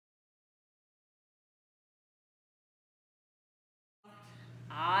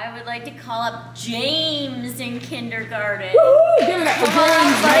I would like to call up James in kindergarten. Woohoo! Give it up for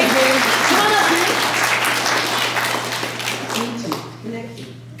James.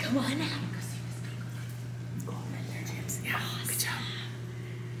 Come on now.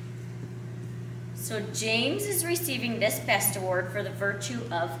 So James is receiving this best award for the virtue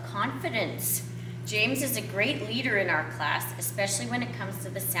of confidence. James is a great leader in our class, especially when it comes to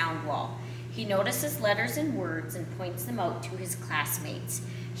the sound wall. He notices letters and words and points them out to his classmates.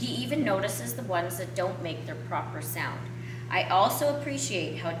 He even notices the ones that don't make their proper sound. I also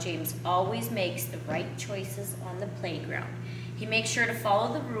appreciate how James always makes the right choices on the playground. He makes sure to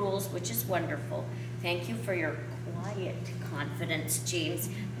follow the rules, which is wonderful. Thank you for your quiet confidence, James.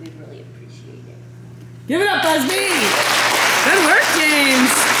 We really appreciate it. Give it up, Busby! Good work,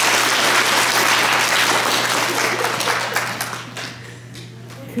 James!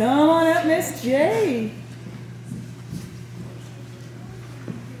 Come on up, Miss J.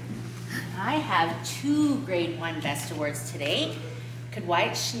 I have 2 Grade 1 Best Awards today. Could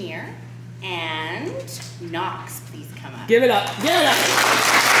Wyatt Schneer and Knox please come up? Give it up. Give it up.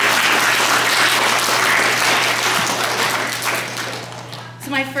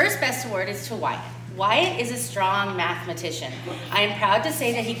 So my first Best Award is to Wyatt. Wyatt is a strong mathematician. I am proud to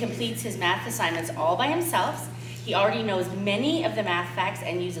say that he completes his math assignments all by himself. He already knows many of the math facts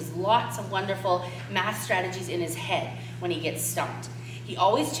and uses lots of wonderful math strategies in his head when he gets stumped. He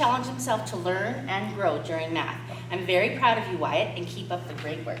always challenges himself to learn and grow during math. I'm very proud of you, Wyatt, and keep up the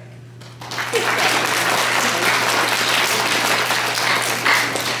great work.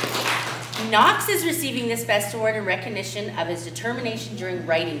 Knox is receiving this Best Award in recognition of his determination during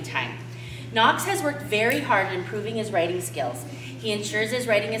writing time. Knox has worked very hard at improving his writing skills. He ensures his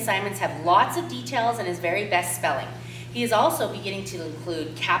writing assignments have lots of details and his very best spelling. He is also beginning to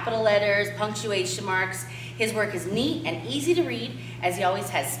include capital letters, punctuation marks. His work is neat and easy to read, as he always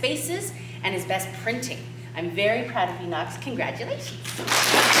has spaces and his best printing. I'm very proud of you, Knox. Congratulations. Good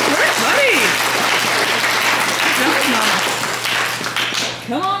work, buddy. Good job, Knox.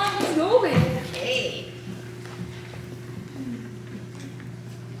 Come on, let's go, baby. Okay.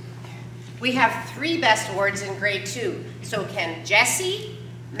 We have 3 Best Awards in grade 2. So can Jessie,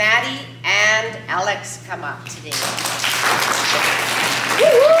 Maddie, and Alex come up today?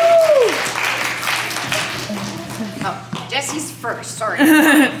 Oh, Jessie's first, sorry.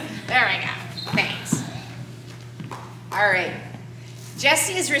 There we go, thanks. All right.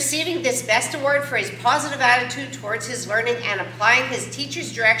 Jesse is receiving this Best Award for his positive attitude towards his learning and applying his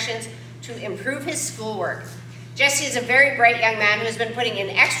teacher's directions to improve his schoolwork. Jesse is a very bright young man who has been putting in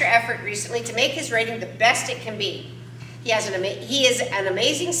extra effort recently to make his writing the best it can be. He is an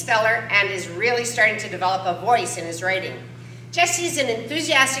amazing speller and is really starting to develop a voice in his writing. Jesse is an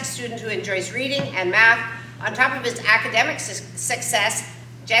enthusiastic student who enjoys reading and math. On top of his academic success,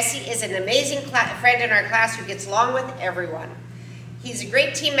 Jesse is an amazing friend in our class who gets along with everyone. He's a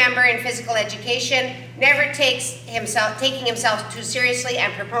great team member in physical education, never taking himself too seriously,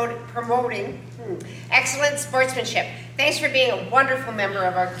 and promoting excellent sportsmanship. Thanks for being a wonderful member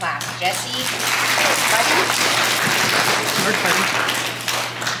of our class, Jesse.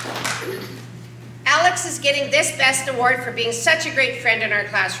 Alex is getting this Best Award for being such a great friend in our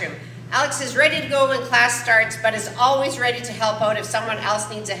classroom. Alex is ready to go when class starts, but is always ready to help out if someone else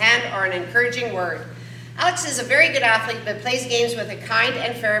needs a hand or an encouraging word. Alex is a very good athlete, but plays games with a kind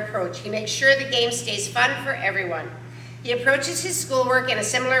and fair approach. He makes sure the game stays fun for everyone. He approaches his schoolwork in a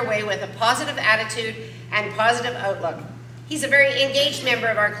similar way with a positive attitude and positive outlook. He's a very engaged member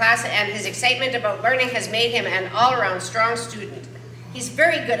of our class, and his excitement about learning has made him an all-around strong student. He's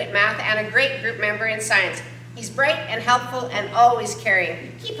very good at math and a great group member in science. He's bright and helpful and always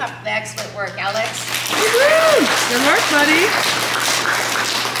caring. Keep up the excellent work, Alex. Good work, buddy.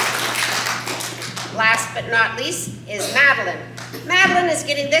 Last but not least is Madeline. Madeline is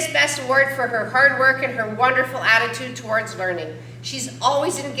getting this Best Award for her hard work and her wonderful attitude towards learning. She's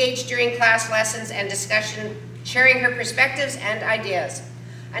always engaged during class lessons and discussion, sharing her perspectives and ideas.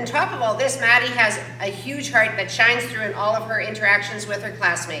 On top of all this, Maddie has a huge heart that shines through in all of her interactions with her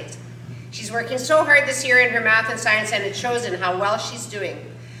classmates. She's working so hard this year in her math and science, and it shows in how well she's doing.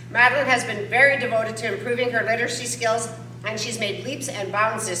 Madeline has been very devoted to improving her literacy skills, and she's made leaps and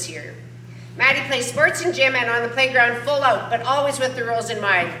bounds this year. Maddie plays sports in gym and on the playground full out, but always with the rules in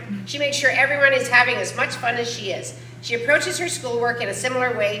mind. She makes sure everyone is having as much fun as she is. She approaches her schoolwork in a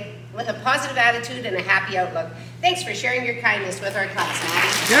similar way, with a positive attitude and a happy outlook. Thanks for sharing your kindness with our class, Maddie.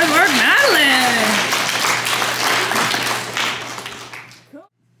 Good work, Madeline.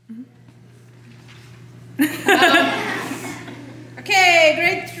 Okay,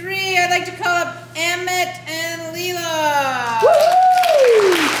 grade 3, I'd like to call up Emmett and Leela.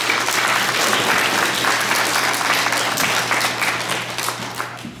 Woo!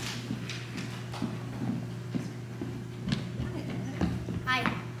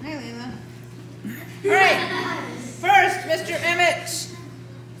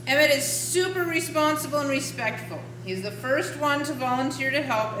 super responsible and respectful. He's the first one to volunteer to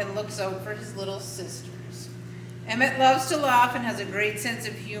help and looks out for his little sisters. Emmett loves to laugh and has a great sense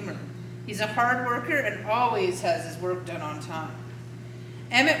of humor. He's a hard worker and always has his work done on time.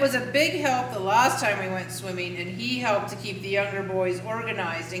 Emmett was a big help the last time we went swimming, and he helped to keep the younger boys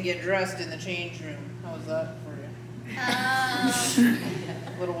organized and get dressed in the change room. How was that for you?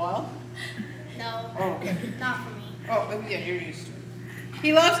 A little while? No, Oh, okay. not for me. Oh, yeah, you're used to it.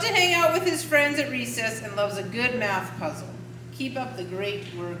 He loves to hang out with his friends at recess and loves a good math puzzle. Keep up the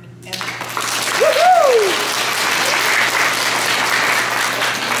great work, Emmett.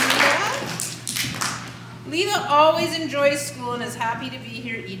 Leela always enjoys school and is happy to be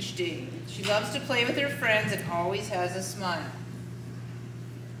here each day. She loves to play with her friends and always has a smile.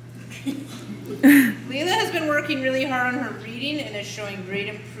 Leela has been working really hard on her reading and is showing great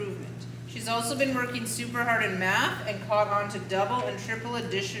improvement. She's also been working super hard in math and caught on to double and triple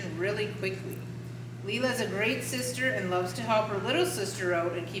addition really quickly. Leela is a great sister and loves to help her little sister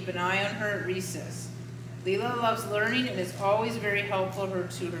out and keep an eye on her at recess. Leela loves learning and is always very helpful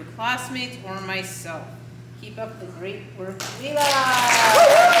to her classmates or myself. Keep up the great work, Leela!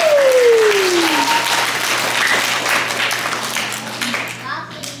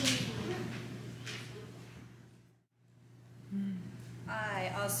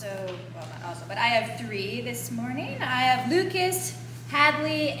 I have 3 this morning. I have Lucas,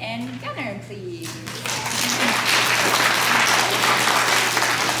 Hadley, and Gunnar, please.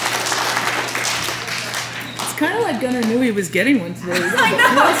 It's kind of like Gunnar knew he was getting one today. I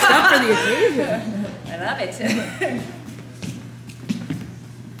know. Stuff for the occasion. I love it.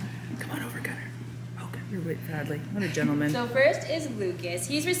 Come on over, Gunnar. Oh, you're with Hadley. What a gentleman. So first is Lucas.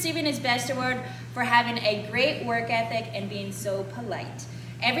 He's receiving his best award for having a great work ethic and being so polite.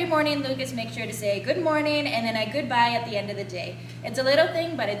 Every morning, Lucas makes sure to say good morning and then a goodbye at the end of the day. It's a little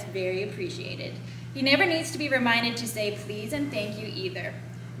thing, but it's very appreciated. He never needs to be reminded to say please and thank you either.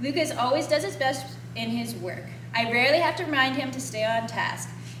 Lucas always does his best in his work. I rarely have to remind him to stay on task.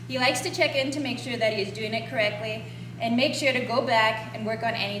 He likes to check in to make sure that he is doing it correctly and make sure to go back and work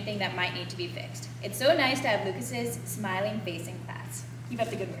on anything that might need to be fixed. It's so nice to have Lucas's smiling face in class. Keep up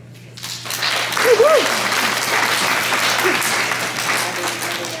the good work, Lucas.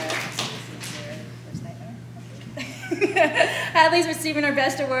 Hadley's receiving her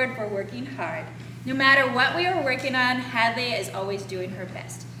best award for working hard. No matter what we are working on, Hadley is always doing her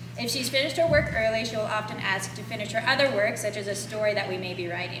best. If she's finished her work early, she'll often ask to finish her other work, such as a story that we may be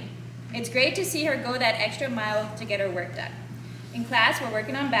writing. It's great to see her go that extra mile to get her work done. In class, we're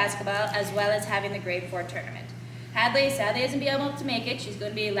working on basketball as well as having the grade 4 tournament. Hadley sadly isn't be able to make it. She's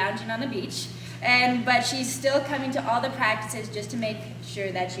going to be lounging on the beach, but she's still coming to all the practices just to make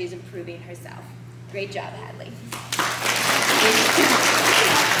sure that she's improving herself. Great job, Hadley.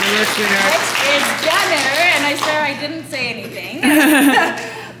 Next is Gunnar, and I swear I didn't say anything.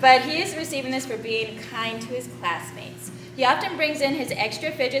 But he is receiving this for being kind to his classmates. He often brings in his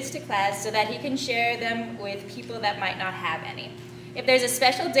extra fidgets to class so that he can share them with people that might not have any. If there's a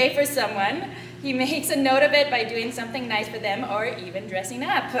special day for someone, he makes a note of it by doing something nice for them or even dressing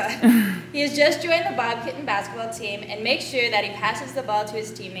up. He has just joined the Bob Kitten basketball team and makes sure that he passes the ball to his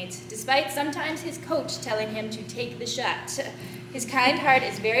teammates, despite sometimes his coach telling him to take the shot. His kind heart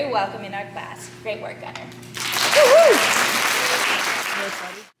is very welcome in our class. Great work, Gunnar.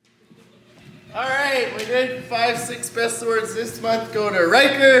 All right, we did 5, 6 best awards this month. Go to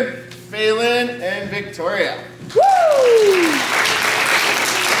Riker, Phelan, and Victoria. Woo!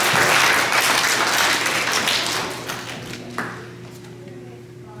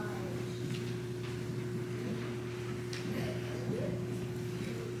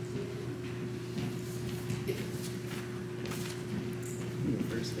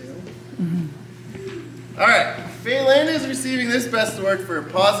 All right, Phelan is receiving this best award for her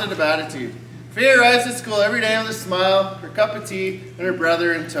positive attitude. Faye arrives at school every day with a smile, her cup of tea, and her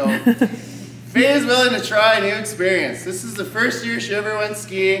brother in tow. Faye is willing to try a new experience. This is the first year she ever went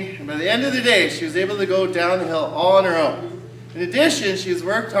skiing, and by the end of the day, she was able to go down the hill all on her own. In addition, she has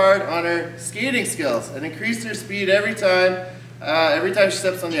worked hard on her skating skills and increased her speed every time she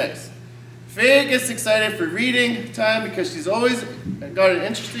steps on the ice. Faye gets excited for reading time because she's always got an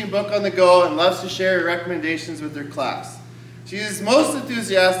interesting book on the go and loves to share her recommendations with her class. She is most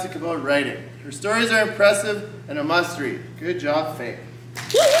enthusiastic about writing. Her stories are impressive and a must read. Good job, Faye.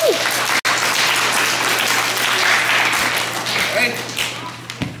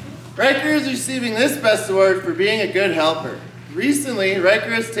 Riker is receiving this best award for being a good helper. Recently,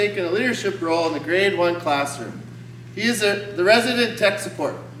 Riker has taken a leadership role in the grade 1 classroom. He is the resident tech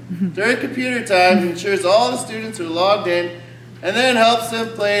support. During computer time, he ensures all the students are logged in and then helps him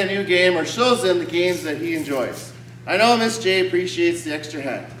play a new game or shows him the games that he enjoys. I know Miss J appreciates the extra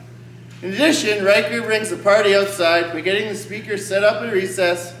hand. In addition, Riker brings the party outside by getting the speakers set up at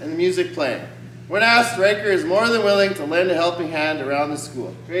recess and the music playing. When asked, Riker is more than willing to lend a helping hand around the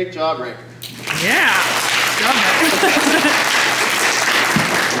school. Great job, Riker. Yeah. Good job,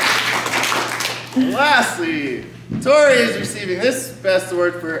 And lastly, Tori is receiving this Best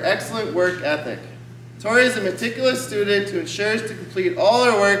Award for excellent work ethic. Tori is a meticulous student who ensures to complete all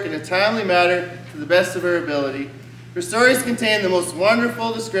her work in a timely manner to the best of her ability. Her stories contain the most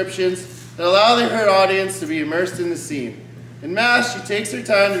wonderful descriptions that allow her audience to be immersed in the scene. In math, she takes her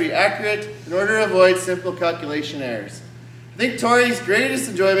time to be accurate in order to avoid simple calculation errors. I think Tori's greatest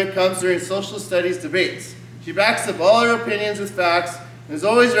enjoyment comes during social studies debates. She backs up all her opinions with facts and is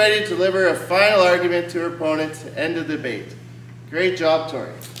always ready to deliver a final argument to her opponent to end the debate. Great job,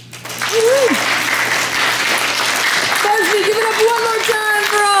 Tori. Guys, we give it up one more time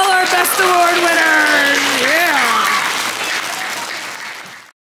for all our Best Award winners.